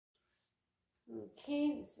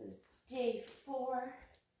Okay, this is day 4,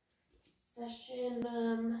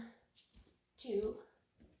 session 2,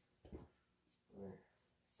 or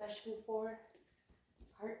session 4,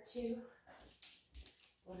 part 2,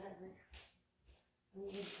 whatever. I'm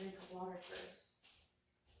going to drink water first.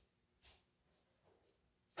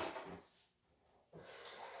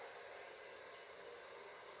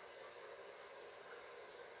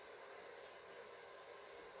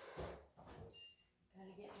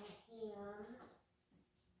 Gotta get my ham,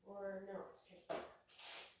 or no, it's turkey.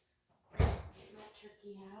 Get my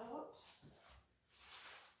turkey out.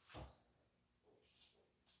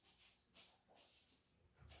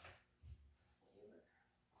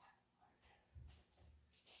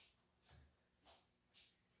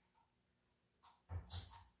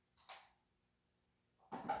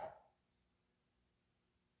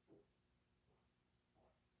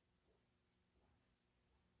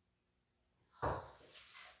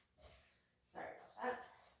 Sorry about that.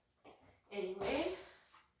 Anyway,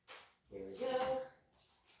 here we go.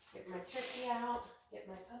 Get my turkey out. Get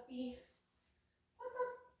my puppy.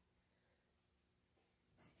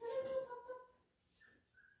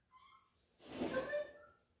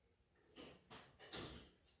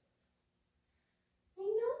 I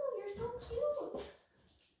know, you're so cute.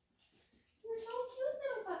 You're so cute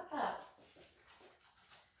now, Papa.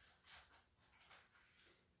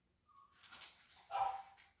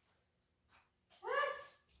 Well,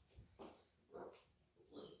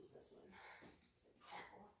 we'll use this one.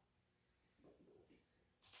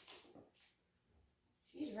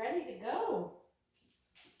 She's ready to go.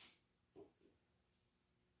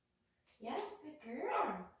 Yes, good girl.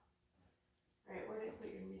 All right, where did I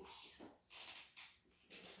put your leash?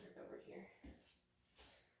 Put it over here.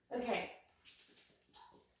 Okay.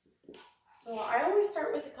 So I always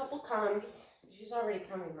start with a couple comes. She's already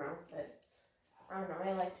coming around, but I don't know.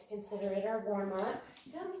 I like to consider it our warm up.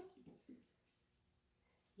 Come.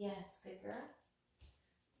 Yes, good girl.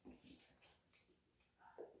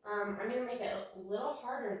 I'm going to make it a little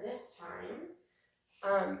harder this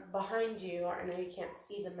time. Behind you, I know you can't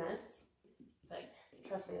see the mess, but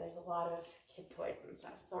trust me, there's a lot of kid toys and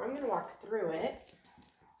stuff. So I'm going to walk through it.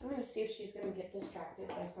 I'm going to see if she's going to get distracted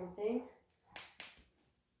by something.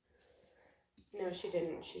 No, she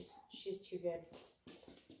didn't. She's too good.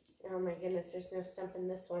 Oh my goodness, there's no stumping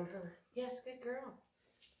this one, huh? Yes, good girl.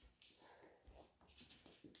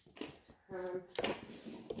 Let's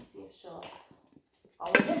see if she'll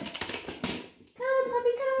follow this. Come,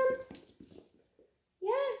 puppy, come.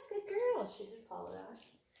 Yes, good girl. She did follow that.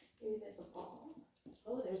 Maybe there's a ball.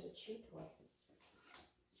 Oh, there's a chew toy.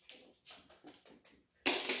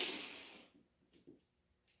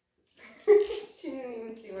 She didn't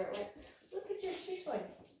even see where it went. Look at your chew toy.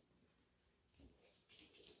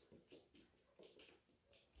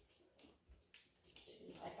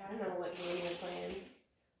 She's like, I don't know what game you're playing.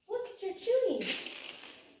 Look at your Chewy.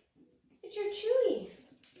 It's your Chewy.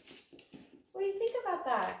 What do you think about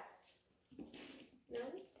that? No?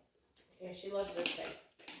 Okay, she loves this thing.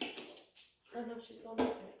 Oh no, she's going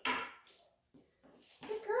after it.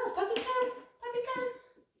 Good girl, puppy come. Puppy come.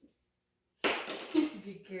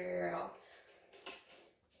 Good girl.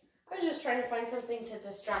 I was just trying to find something to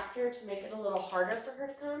distract her to make it a little harder for her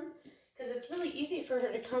to come. Because it's really easy for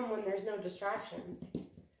her to come when there's no distractions.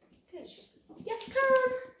 Good. Yes,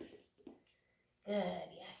 come. Good,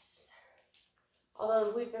 yes.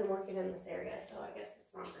 Although we've been working in this area, so I guess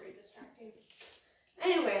it's not very distracting.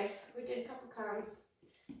 Anyway, we did a couple comes.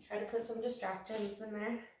 Try to put some distractions in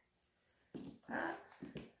there.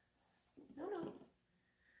 No.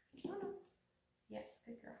 Yes,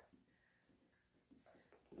 good girl.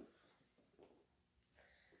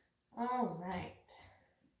 All right.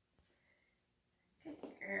 Good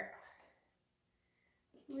girl.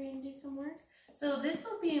 We're going to do some work. So this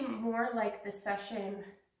will be more like the session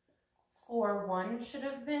 4-1 should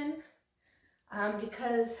have been,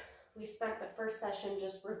 because we spent the first session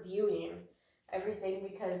just reviewing everything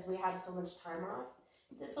because we had so much time off.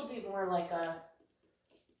 This will be more like a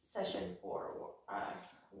session 4-1.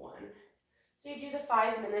 So you do the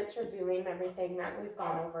 5 minutes reviewing everything that we've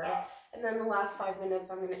gone over, and then the last 5 minutes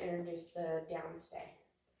I'm going to introduce the downstay.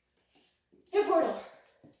 Hip portal.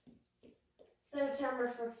 Set a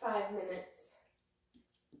timer for 5 minutes.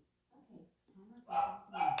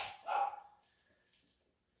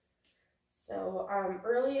 So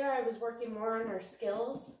earlier I was working more on our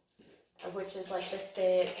skills, which is like the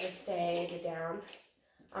sit, the stay, the down.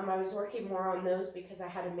 I was working more on those because I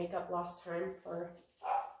had to make up lost time for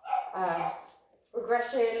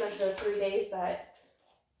regression of the 3 days that,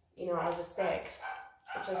 I was sick,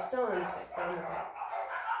 which I still am sick, but I'm okay.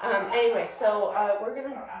 Anyway, so we're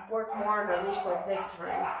going to work more on our leash work this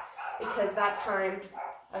time because that time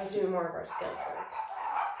I was doing more of our skills work.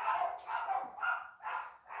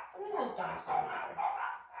 What are those dogs doing out there?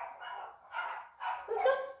 Let's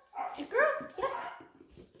go. Good girl. Yes.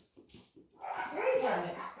 Very good.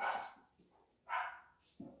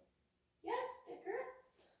 Yes, good girl.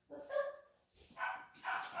 Let's go.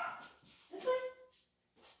 This way.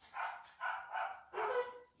 This way.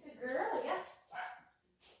 Good girl. Yes.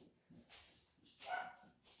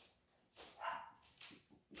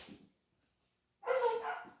 This way.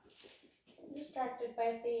 I'm distracted by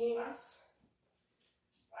things.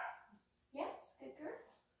 Yes, good girl.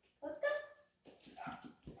 Let's go.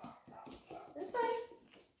 This way.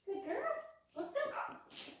 Good girl. Let's go.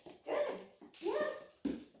 Good. Yes.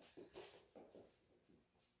 Yes.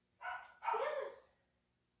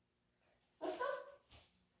 Let's go.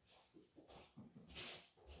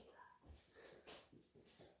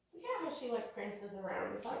 Look at how she like prances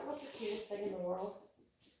around. Is that not the cutest thing in the world?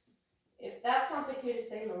 If that's not the cutest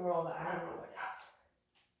thing in the world, I don't know what is.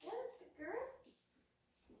 Yes, good girl.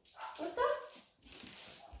 Let's go.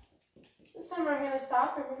 This time I'm going to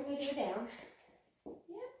stop and we're going to do it down.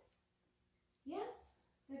 Yes. Yes.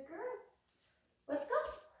 Good girl. Let's go.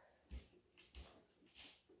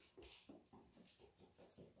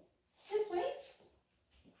 This way.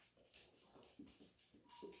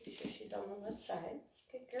 Make sure she's on the left side.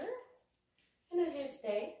 Good girl. I'm going to do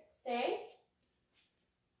stay. Stay.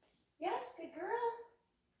 Yes, good girl.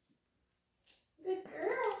 Good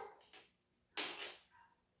girl.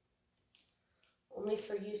 Only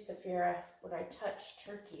for you, Saphira, would I touch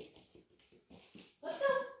Turkey. Let's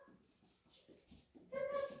go. Come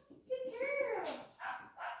on. Good girl.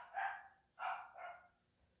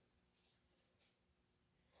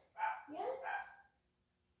 Yes.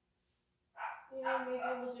 And maybe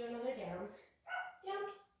we'll do another down. Down.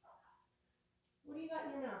 What do you got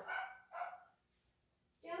in your mouth?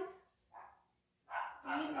 Down.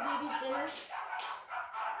 Are you eating the baby's dinner?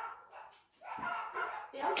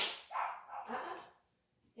 Down.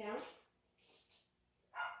 Down.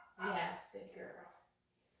 Yes, good girl.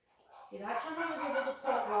 See, that time I was able to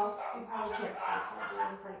pull it well. You probably can't see, so I'll do it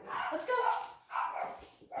in front of you. Let's go.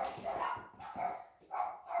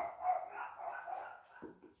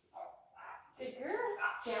 Good girl.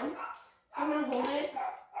 Down. I'm going to hold it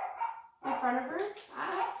in front of her.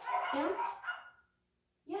 Down.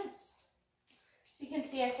 Yes. You can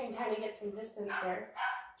see I can kind of get some distance there.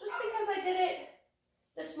 Just because I did it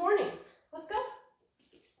this morning. Let's go.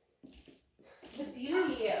 The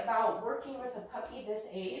beauty about working with a puppy this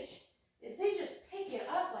age is they just pick it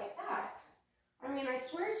up like that. I mean, I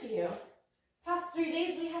swear to you, past 3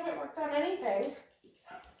 days we haven't worked on anything.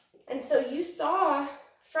 And so you saw,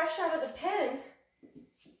 fresh out of the pen,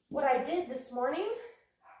 what I did this morning.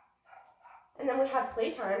 And then we had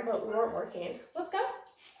playtime, but we weren't working. Let's go.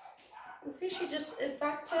 And see, she just is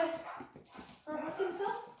back to her working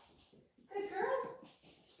self. Good girl.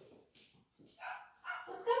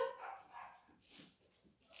 Let's go.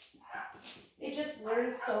 They just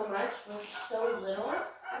learn so much with so little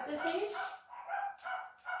at this age.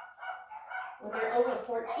 When they're over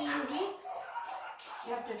 14 weeks,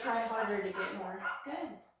 you have to try harder to get more.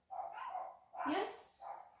 Good. Yes.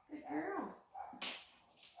 Good girl.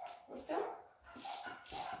 Let's go.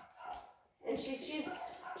 And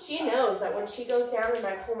she knows that when she goes down and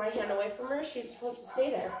I pull my hand away from her, she's supposed to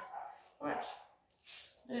stay there. Watch.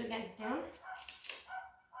 Do it again. Down.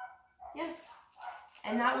 Yes.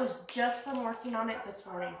 And that was just from working on it this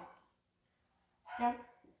morning. Down.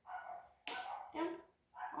 Down.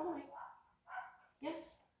 All the way.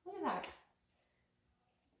 Yes. Look at that.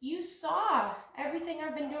 You saw everything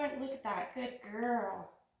I've been doing. Look at that. Good girl.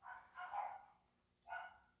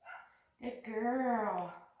 Good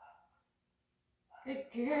girl. Good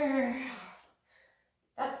girl.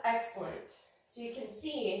 That's excellent. So you can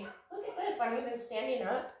see, look at this. I'm even standing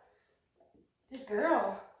up. Good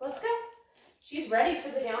girl. Let's go. She's ready for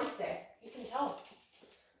the downstay. You can tell.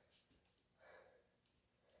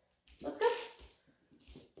 Let's go.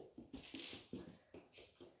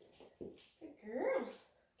 Good girl.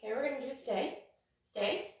 Okay, we're going to do stay.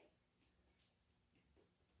 Stay.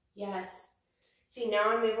 Yes. See,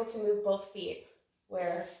 now I'm able to move both feet,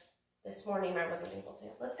 where this morning I wasn't able to.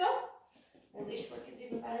 Let's go. My leash work is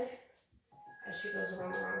even better as she goes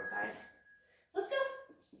around the wrong side. Let's go.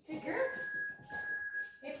 Good girl.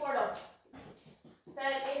 Hey, Portal.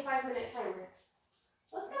 Set a 5-minute timer.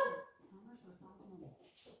 Let's go.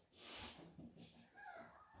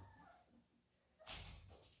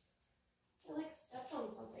 I like stepped on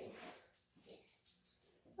something.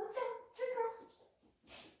 Let's go. Good girl.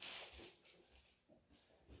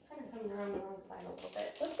 her on the wrong side a little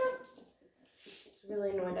bit. Let's go. She's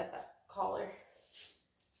really annoyed at that collar.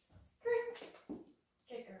 Come here.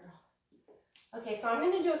 Good girl. Okay, so I'm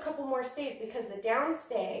going to do a couple more stays because the down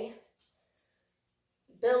stay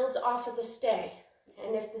builds off of the stay.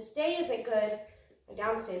 And if the stay isn't good, the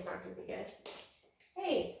down stay is not going to be good.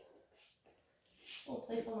 Hey, little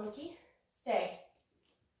playful monkey. Stay.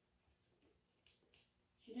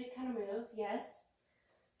 She did kind of move, yes.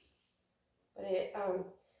 But it,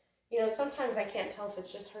 you know, sometimes I can't tell if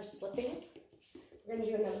it's just her slipping. We're going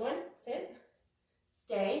to do another one. Sit.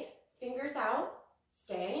 Stay. Fingers out.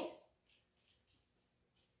 Stay.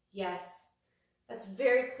 Yes. That's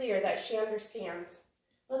very clear that she understands.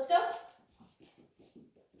 Let's go.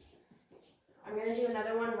 I'm going to do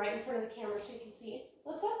another one right in front of the camera so you can see.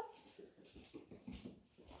 Let's go.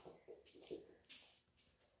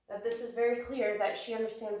 That this is very clear that she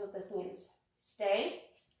understands what this means. Stay.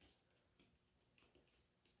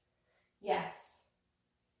 Yes.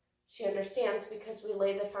 She understands because we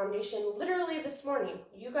laid the foundation literally this morning.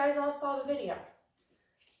 You guys all saw the video.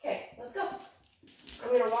 Okay, let's go. I'm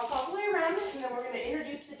going to walk all the way around and then we're going to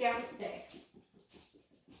introduce the down stay.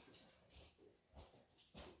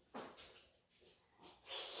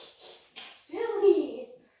 Silly.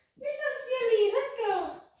 You're so silly. Let's go.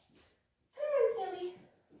 Come on, Silly.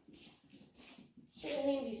 Should have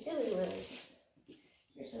named you Silly Lily.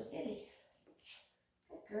 You're so silly.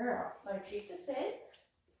 Good girl. So I treat the sit.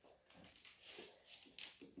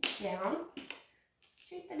 Down.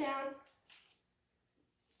 Treat the down.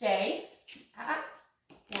 Stay. Up.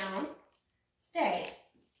 Down. Stay.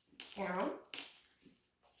 Down.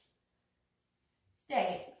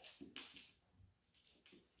 Stay.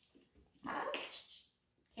 Up.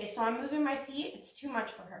 Okay, so I'm moving my feet. It's too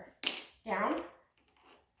much for her. Down.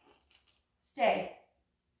 Stay.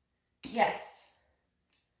 Yes.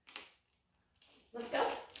 Let's go.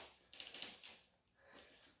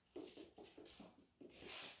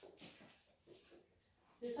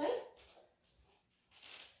 This way.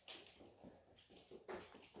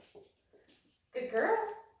 Good girl.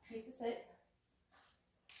 Treat the sit.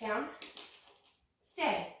 Down.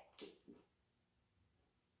 Stay.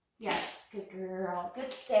 Yes. Good girl.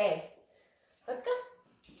 Good stay. Let's go.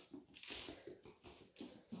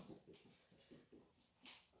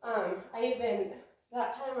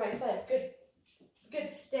 That time I said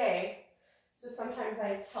good stay. So sometimes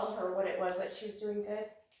I tell her what it was that she was doing good.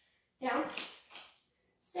 Down.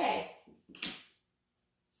 Stay.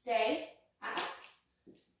 Stay. Up.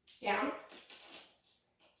 Down.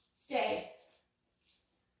 Stay.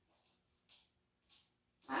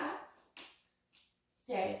 Up.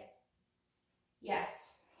 Stay. Yes.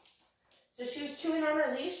 So she was chewing on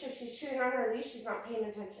her leash. If she's chewing on her leash, she's not paying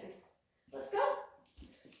attention. Let's go.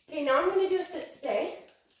 Okay, now I'm going to do a sit stay.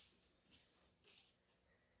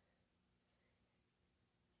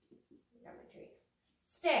 Got my treat.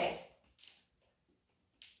 Stay.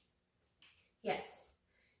 Yes.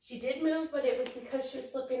 She did move, but it was because she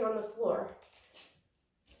was slipping on the floor.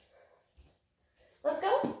 Let's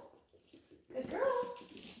go. Good girl.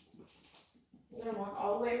 I'm going to walk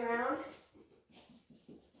all the way around.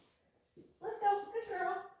 Let's go. Good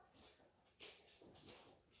girl.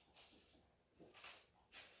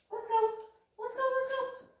 Let's go. Let's go. Let's go.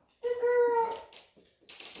 Good girl.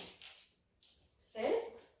 Sit.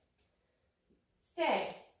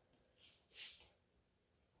 Stay.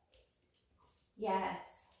 Yes.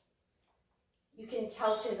 You can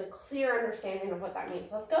tell she has a clear understanding of what that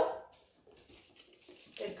means. Let's go.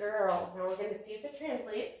 Good girl. Now we're going to see if it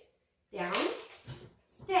translates. Down.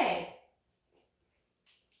 Stay.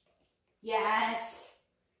 Yes.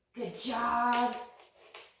 Good job.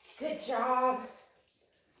 Good job.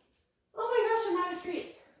 Oh my gosh, I'm out of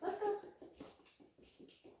treats. Let's go.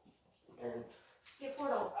 And get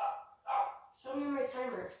Portal. Show me my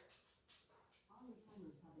timer.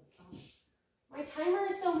 My timer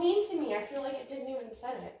is so mean to me. I feel like it didn't even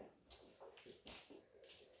set it.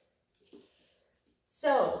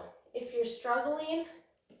 So, if you're struggling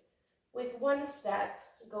with one step,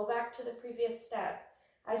 go back to the previous step.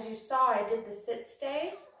 As you saw, I did the sit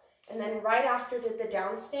stay, and then right after did the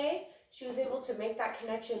down stay. She was able to make that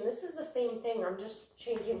connection. This is the same thing. I'm just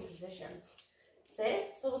changing positions.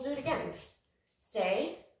 Sit. So we'll do it again.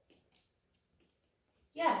 Stay.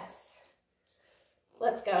 Yes.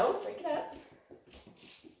 Let's go. Break it up.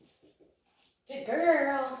 Good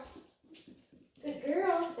girl. Good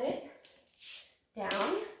girl. Sit.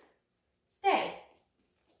 Down. Stay.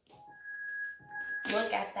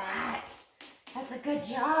 Look at that. That's a good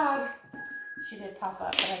job. She did pop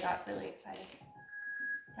up, but I got really excited.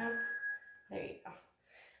 Down. There you go.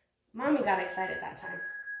 Mommy got excited that time.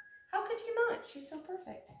 How could you not? She's so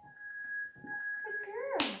perfect.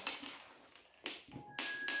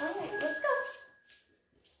 All right, let's go.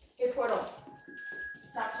 Hey, Portal.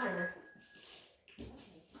 Stop timer.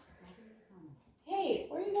 Hey,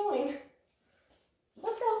 where are you going?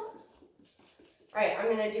 Let's go. All right, I'm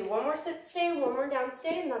gonna do one more sit stay, one more down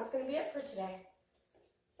stay, and that's gonna be it for today.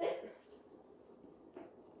 Sit.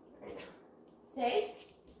 Right now. Stay.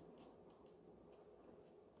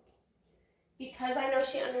 Because I know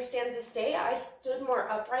she understands the stay, I stood more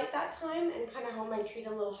upright that time and kind of held my treat a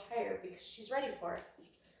little higher because she's ready for it.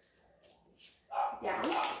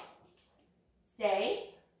 Down.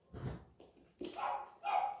 Stay. Good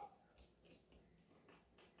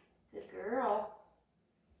girl.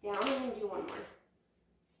 Down, I'm going to do one more.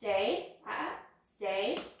 Stay.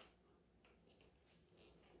 Stay.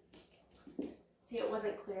 See, it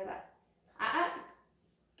wasn't clear that.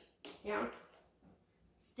 Down.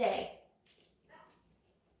 Stay.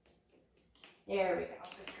 There we go.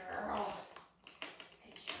 Good girl.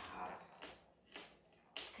 Good job.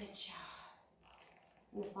 Good job.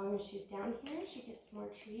 And as long as she's down here, she gets more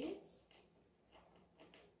treats.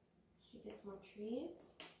 She gets more treats.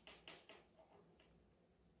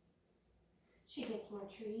 She gets more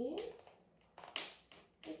treats.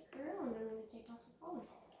 Good girl. And I'm going to take off the collar.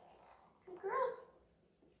 Good girl.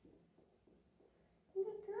 Good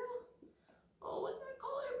girl. Oh, what's that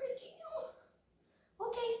collar reaching you?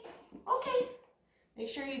 Okay. Okay. Make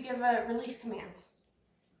sure you give a release command.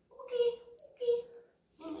 Okay. Okay.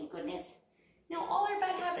 Oh my goodness. Now all our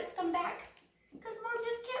bad habits come back. Because Mom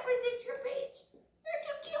just can't resist your face. You're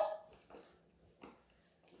too cute.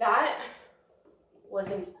 That was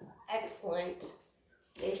an excellent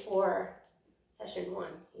day 4, session 1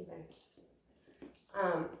 even.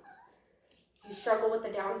 You struggle with the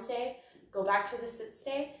down stay, go back to the sit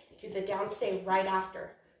stay, do the down stay right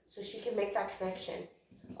after. So she can make that connection.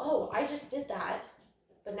 Oh, I just did that,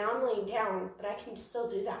 but now I'm laying down, but I can still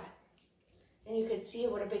do that. And you could see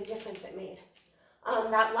what a big difference it made.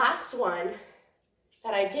 That last one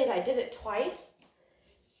that I did it twice.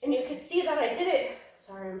 And you could see that I did it.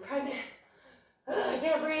 Sorry, I'm pregnant. I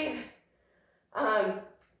can't breathe.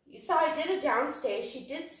 You saw I did a down stay. She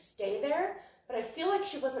did stay there, but I feel like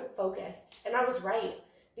she wasn't focused. And I was right,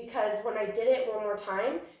 because when I did it one more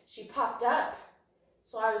time, she popped up.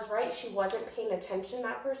 So I was right, she wasn't paying attention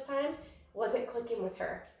that first time, wasn't clicking with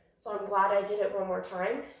her. So I'm glad I did it one more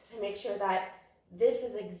time to make sure that this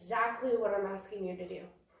is exactly what I'm asking you to do.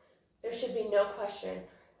 There should be no question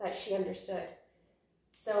that she understood.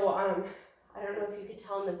 So I don't know if you could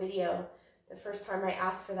tell in the video, the first time I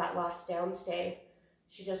asked for that last down stay,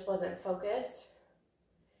 she just wasn't focused.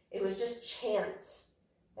 It was just chance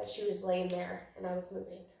that she was laying there and I was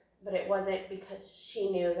moving. But it wasn't because she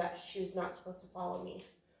knew that she was not supposed to follow me.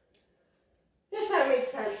 If that makes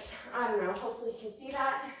sense. I don't know. Hopefully you can see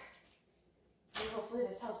that. And hopefully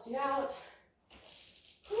this helps you out.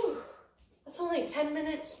 Whew. That's only 10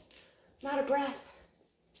 minutes. I'm out of breath.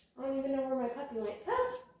 I don't even know where my puppy went.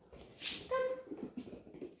 Ah.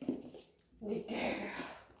 Good girl.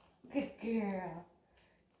 Good girl.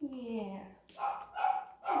 Yeah.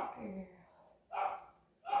 Good girl.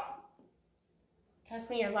 Trust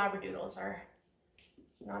me, your Labradoodles are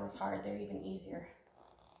not as hard. They're even easier.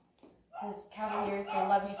 Because Cavaliers, they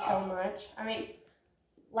love you so much. I mean,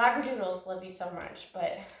 Labradoodles love you so much,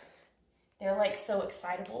 but they're like so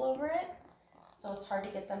excitable over it. So it's hard to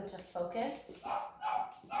get them to focus.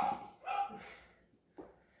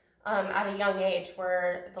 At a young age,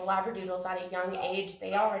 where the Labradoodles at a young age,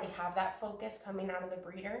 they already have that focus coming out of the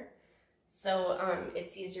breeder. So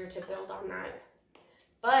it's easier to build on that.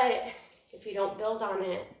 But if you don't build on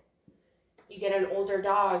it, you get an older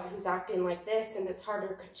dog who's acting like this, and it's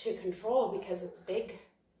harder to control because it's big.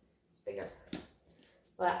 It's bigger.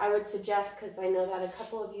 But I would suggest, because I know that a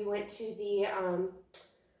couple of you went to the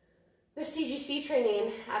CGC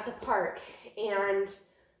training at the park, and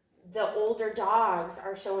the older dogs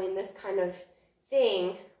are showing this kind of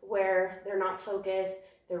thing where they're not focused,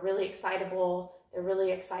 they're really excitable, they're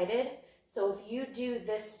really excited. So if you do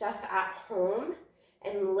this stuff at home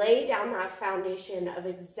and lay down that foundation of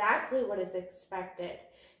exactly what is expected,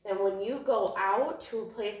 then when you go out to a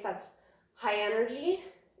place that's high energy,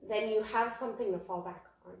 then you have something to fall back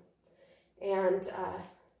on. And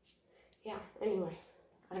yeah, anyway,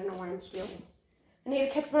 I don't know why I'm spilling. I need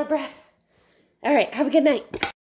to catch my breath. All right, have a good night.